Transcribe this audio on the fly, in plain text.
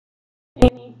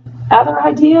Other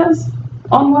ideas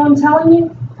on what I'm telling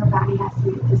you? Our body has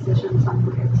to make decisions on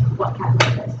what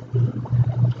capillary beds to feed.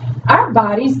 Our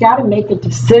body's got to make a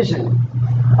decision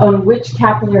on which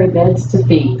capillary beds to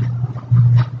feed.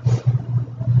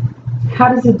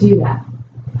 How does it do that?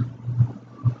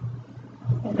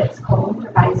 If it's cold,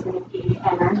 your body's going to feed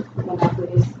energy. You're going to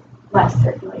lose less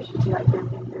circulation to like your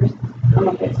fingers. And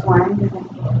if it's warm, you're going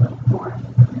to get a little more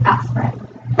outspread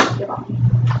to your body.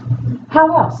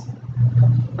 How else?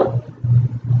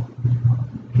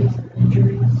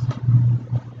 Injuries.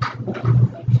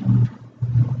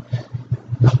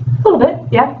 A little bit,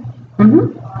 yeah.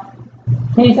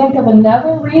 Can you think of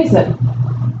another reason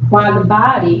why the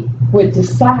body would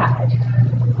decide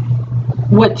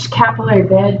which capillary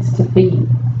beds to feed?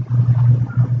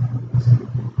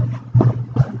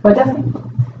 What does it?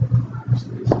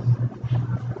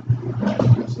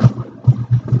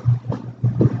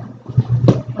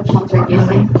 Which ones are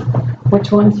using?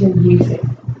 Which ones you're using.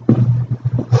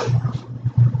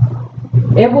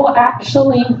 It will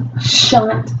actually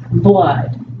shunt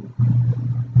blood.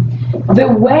 The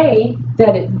way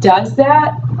that it does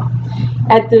that,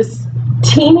 at this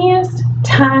teeniest,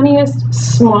 tiniest,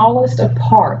 smallest of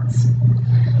parts,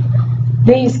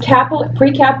 these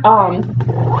precapillary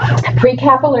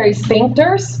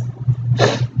sphincters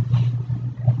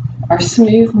are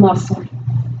smooth muscle.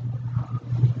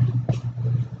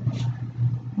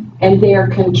 And they're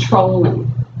controlling,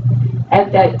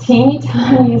 at that teeny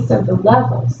tiniest of the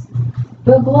levels,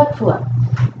 the blood flow.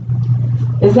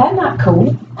 Is that not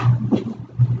cool?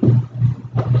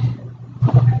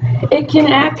 It can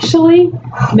actually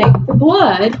make the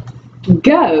blood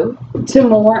go to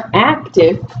more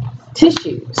active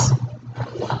tissues.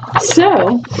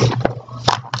 So,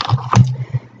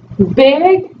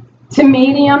 big to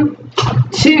medium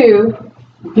to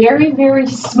very, very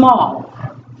small.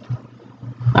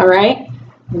 All right?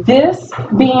 This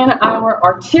being our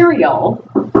arteriole,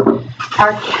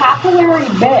 our capillary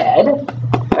bed,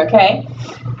 okay?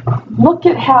 Look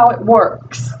at how it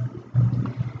works.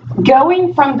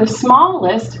 Going from the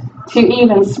smallest to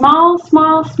even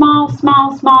smaller,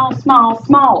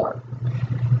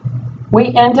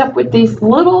 we end up with these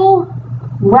little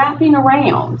wrapping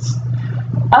arounds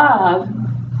of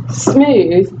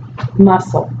smooth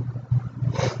muscle.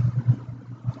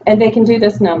 And they can do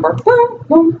this number. Boom,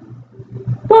 boom,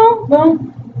 boom,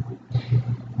 boom.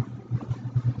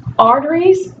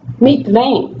 Arteries meet the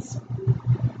veins.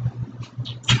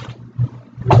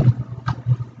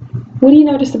 What do you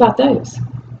notice about those?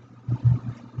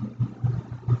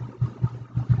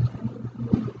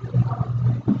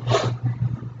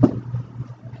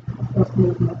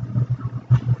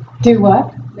 Do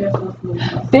what?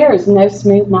 There is no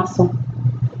smooth muscle.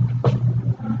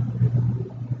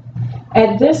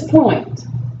 At this point,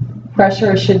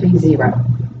 pressure should be 0.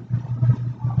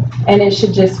 And it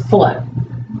should just flow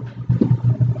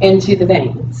into the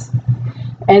veins.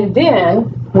 And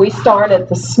then we start at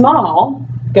the small,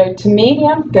 go to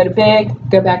medium, go to big,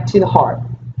 go back to the heart.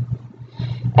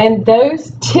 And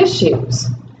those tissues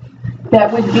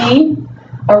that would be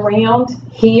around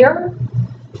here,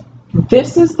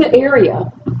 this is the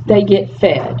area they get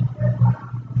fed.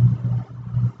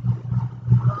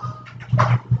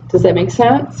 Does that make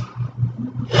sense?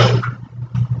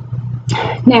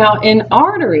 Now, in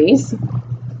arteries,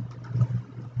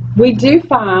 we do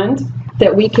find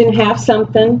that we can have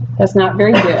something that's not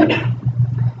very good.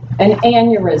 An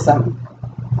aneurysm.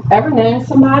 Ever known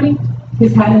somebody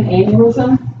who's had an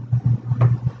aneurysm?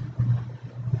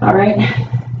 All right.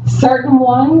 Certain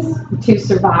ones, to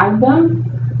survive them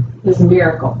is a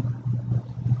miracle.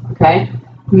 Okay.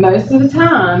 Most of the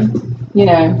time, you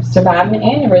know, surviving an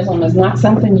aneurysm is not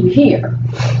something you hear.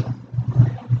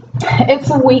 It's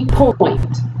a weak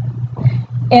point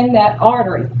in that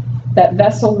artery, that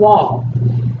vessel wall.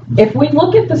 If we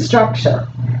look at the structure,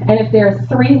 and if there are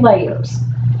 3 layers,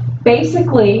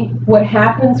 basically what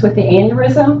happens with the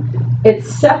aneurysm, it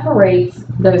separates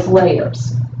those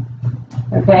layers,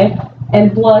 okay?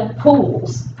 And blood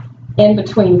pools in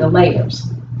between the layers.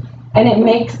 And it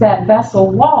makes that vessel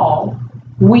wall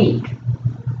weak.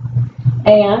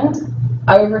 And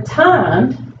over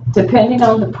time, depending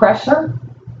on the pressure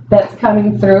that's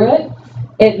coming through it,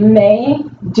 it may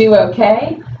do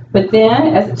okay, but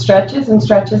then as it stretches and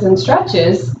stretches and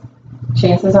stretches,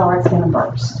 chances are it's going to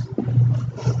burst.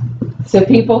 So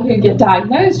people who get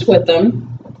diagnosed with them,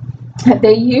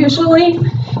 they usually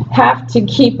have to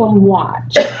keep on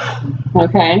watch,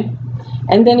 okay?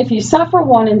 And then if you suffer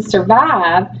one and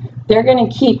survive, they're going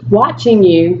to keep watching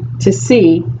you to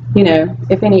see, you know,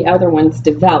 if any other ones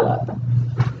develop.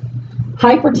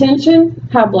 Hypertension,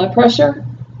 high blood pressure,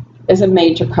 is a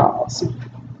major cause.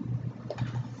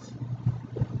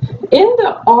 in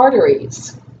the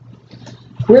arteries,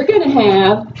 we're going to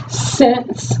have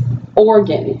sense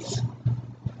organs.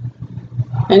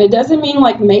 And it doesn't mean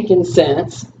like making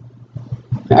sense.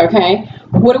 Okay?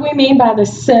 What do we mean by the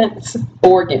sense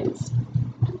organs?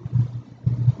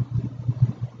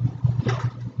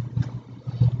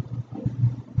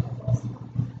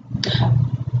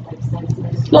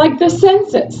 Like the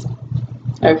senses.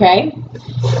 Okay?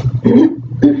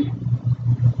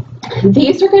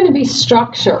 These are going to be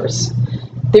structures.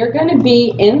 They're going to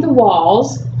be in the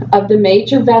walls of the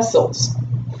major vessels.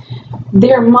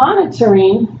 They're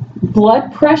monitoring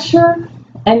blood pressure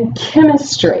and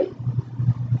chemistry.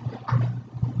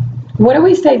 What did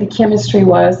we say the chemistry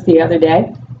was the other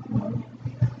day?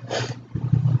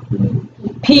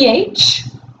 pH,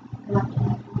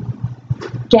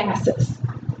 gases.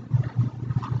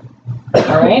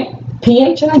 All right?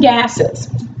 pH and the gases.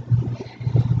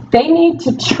 They need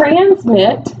to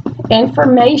transmit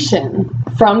information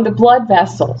from the blood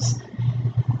vessels.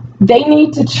 They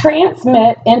need to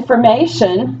transmit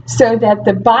information so that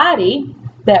the body,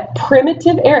 that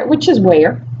primitive area, which is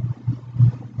where?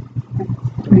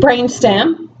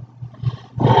 Brainstem,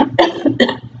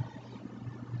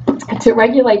 to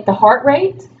regulate the heart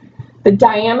rate, the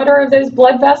diameter of those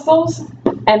blood vessels,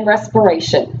 and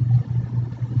respiration.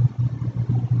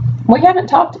 We haven't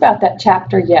talked about that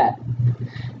chapter yet.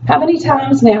 How many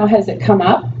times now has it come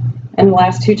up in the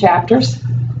last 2 chapters?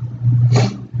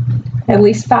 At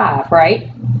least 5, right?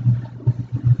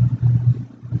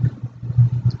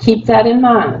 Keep that in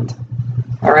mind.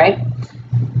 All right?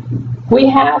 We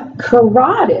have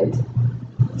carotid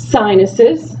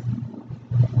sinuses.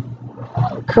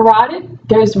 Carotid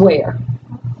goes where?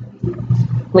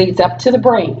 Leads up to the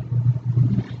brain.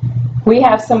 We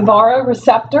have some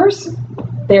baroreceptors.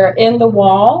 They're in the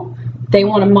wall. They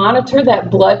want to monitor that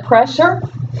blood pressure,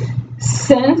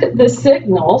 send the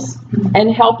signals,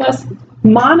 and help us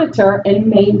monitor and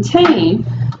maintain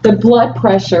the blood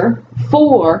pressure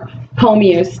for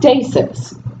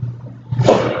homeostasis.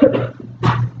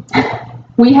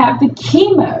 We have the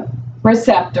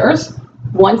chemoreceptors,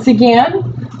 once again,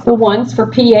 the ones for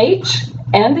pH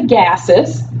and the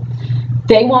gases.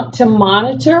 They want to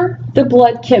monitor the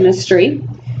blood chemistry.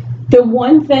 The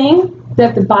one thing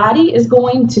that the body is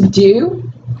going to do,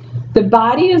 the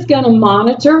body is going to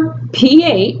monitor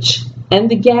pH and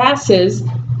the gases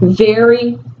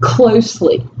very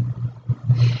closely.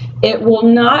 It will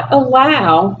not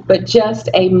allow but just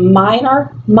a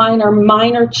minor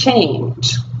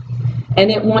change,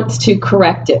 and it wants to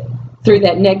correct it through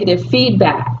that negative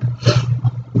feedback.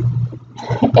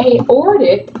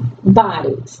 Aortic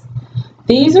bodies.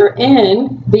 These are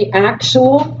in the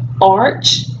actual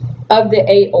arch of the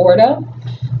aorta,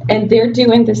 and they're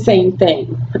doing the same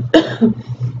thing.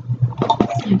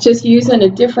 Just using a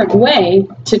different way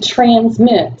to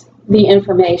transmit the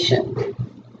information.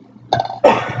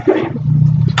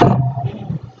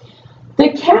 The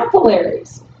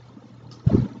capillaries,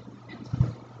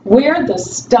 where the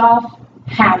stuff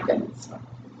happens.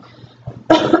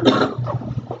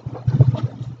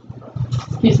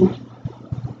 Excuse me.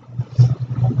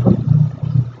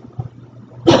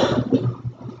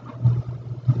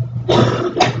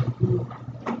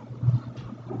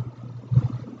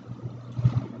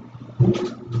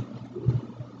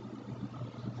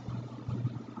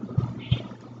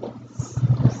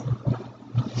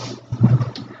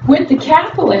 With the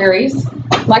capillaries,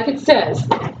 like it says,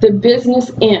 the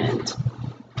business end.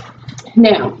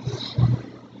 Now,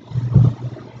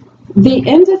 the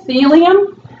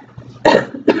endothelium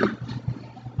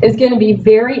is going to be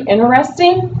very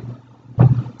interesting.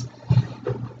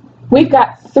 We've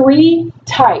got 3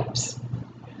 types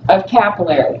of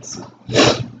capillaries.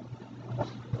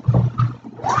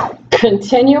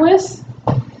 Continuous,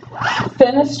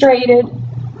 fenestrated,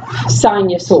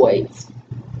 sinusoids.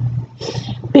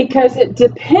 Because it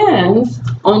depends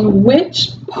on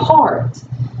which part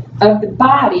of the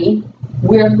body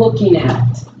we're looking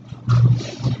at.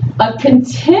 A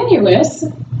continuous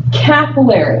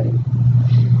capillary,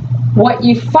 what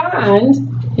you find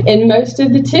in most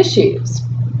of the tissues.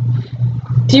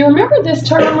 Do you remember this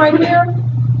term right here?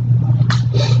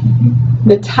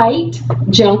 The tight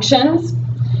junctions.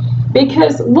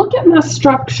 Because look at my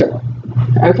structure,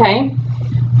 okay?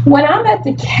 When I'm at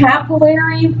the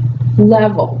capillary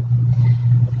level,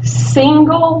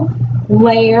 single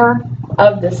layer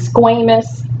of the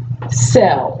squamous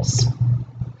cells.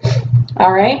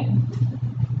 All right?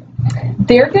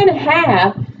 They're going to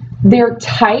have their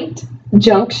tight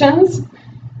junctions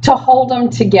to hold them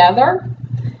together,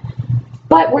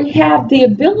 but we have the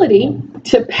ability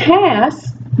to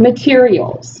pass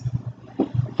materials.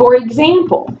 For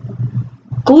example,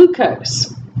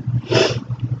 Glucose.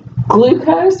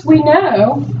 Glucose, we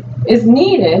know, is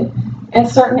needed in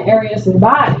certain areas of the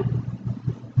body.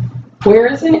 Where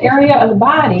is an area of the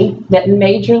body that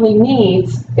majorly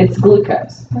needs its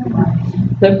glucose?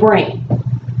 The brain.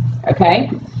 Okay?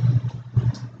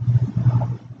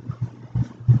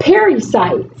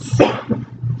 Pericytes.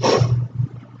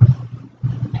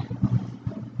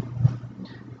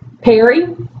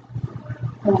 Peri,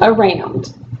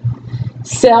 around.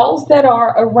 Cells that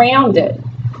are around it,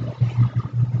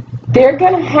 they're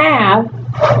going to have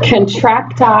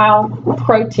contractile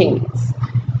proteins,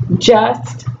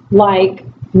 just like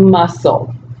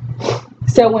muscle.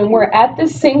 So when we're at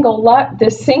this single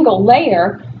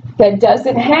layer that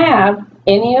doesn't have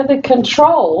any of the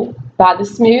control by the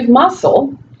smooth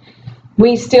muscle,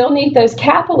 we still need those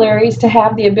capillaries to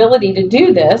have the ability to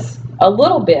do this a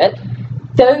little bit.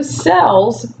 Those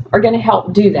cells are going to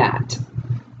help do that.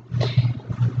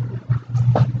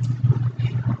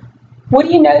 What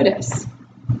do you notice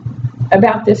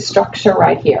about this structure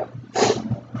right here?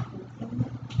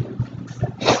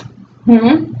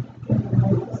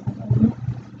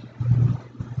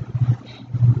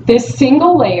 This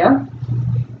single layer.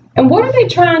 And what are they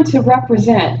trying to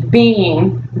represent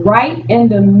being right in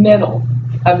the middle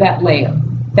of that layer,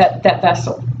 that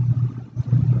vessel?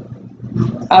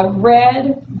 A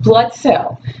red blood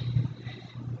cell.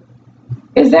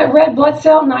 Is that red blood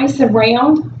cell nice and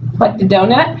round, like the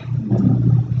donut?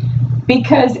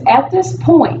 Because at this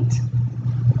point,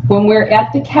 when we're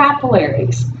at the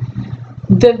capillaries,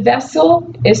 the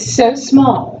vessel is so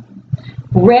small,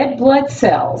 red blood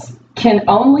cells can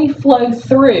only flow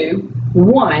through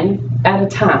one at a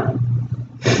time.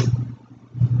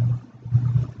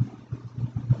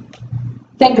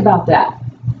 Think about that.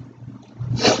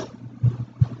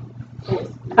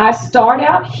 I start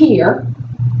out here,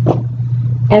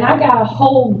 and I got a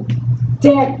whole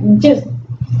just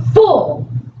full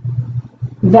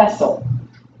vessel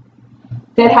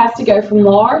that has to go from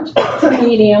large to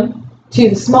medium to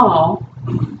the small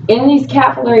in these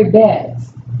capillary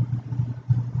beds.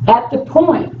 At the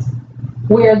point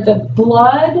where the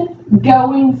blood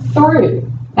going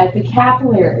through at the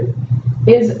capillary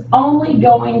is only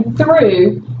going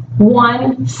through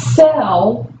one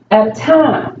cell at a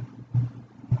time.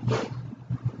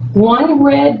 One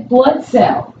red blood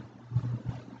cell.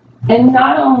 And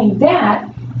not only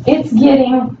that, it's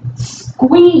getting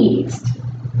squeezed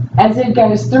as it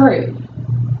goes through.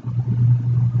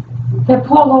 The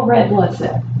poor little red blood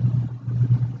cell.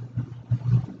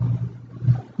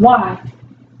 Why?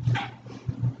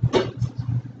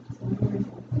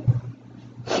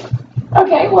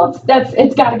 Okay, well,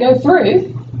 it's got to go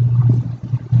through.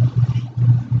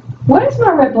 What is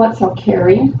my red blood cell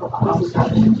carrying?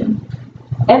 Oxygen.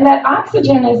 And that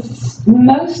oxygen is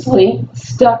mostly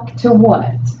stuck to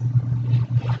what?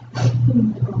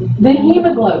 The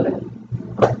hemoglobin.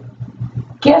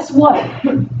 Guess what?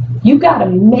 You got to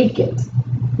make it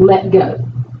let go.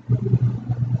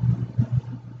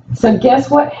 So guess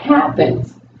what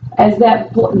happens as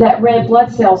that red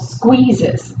blood cell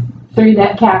squeezes through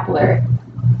that capillary?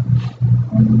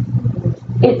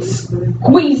 It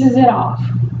squeezes it off.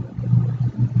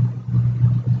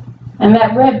 And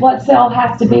that red blood cell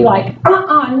has to be like,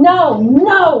 no,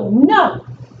 no, no.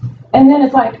 And then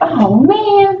it's like, oh,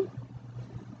 man.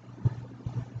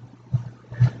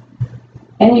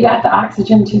 And you got the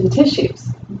oxygen to the tissues.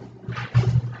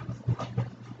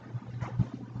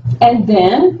 And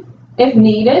then, if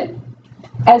needed,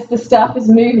 as the stuff is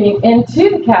moving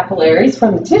into the capillaries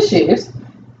from the tissues,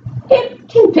 it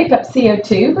can pick up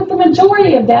CO2, but the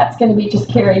majority of that's going to be just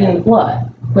carried in the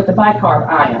blood with the bicarb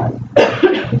ion.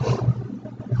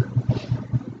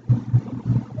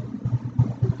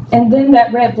 And then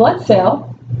that red blood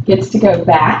cell gets to go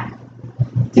back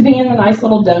to be in the nice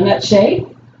little donut shape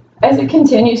as it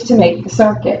continues to make the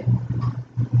circuit.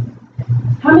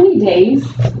 How many days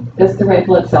does the red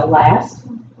blood cell last?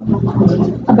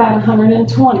 About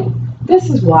 120. This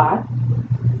is why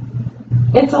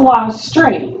it's a lot of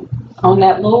strain on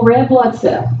that little red blood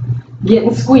cell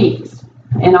getting squeezed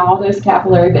in all those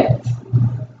capillary beds.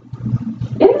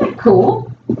 Isn't that cool?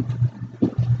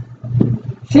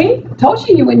 See, told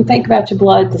you wouldn't think about your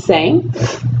blood the same.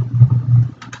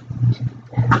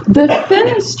 The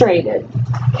fenestrated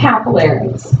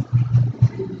capillaries.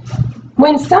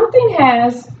 When something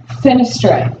has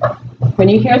fenestrate, when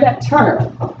you hear that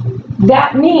term,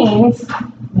 that means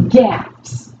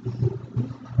gaps.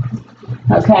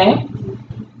 Okay?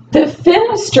 The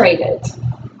fenestrated,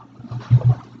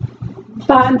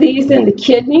 find these in the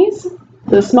kidneys,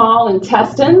 the small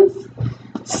intestines,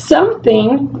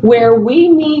 something where we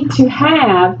need to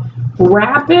have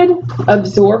rapid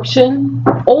absorption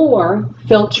or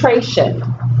filtration.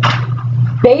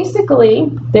 Basically,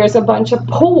 there's a bunch of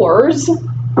pores,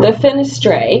 the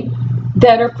fenestrae,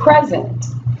 that are present.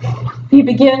 If you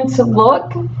begin to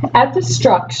look at the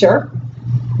structure,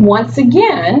 once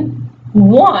again,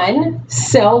 one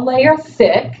cell layer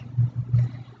thick,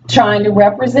 trying to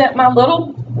represent my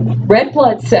little red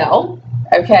blood cell,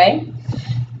 okay?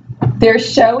 They're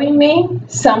showing me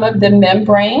some of the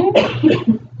membrane.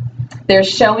 They're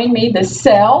showing me the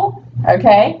cell,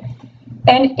 okay?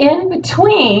 And in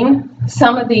between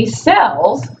some of these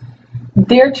cells,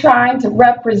 they're trying to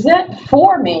represent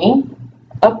for me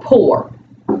a pore.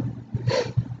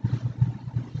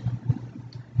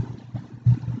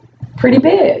 Pretty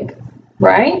big,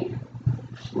 right?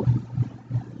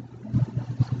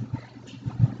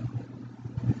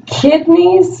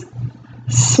 Kidneys,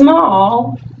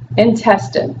 small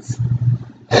intestines.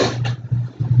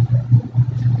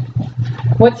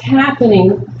 What's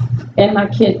happening in my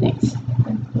kidneys?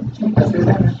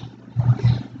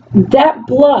 That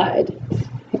blood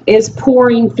is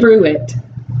pouring through it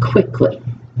quickly.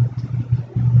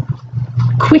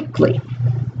 Quickly.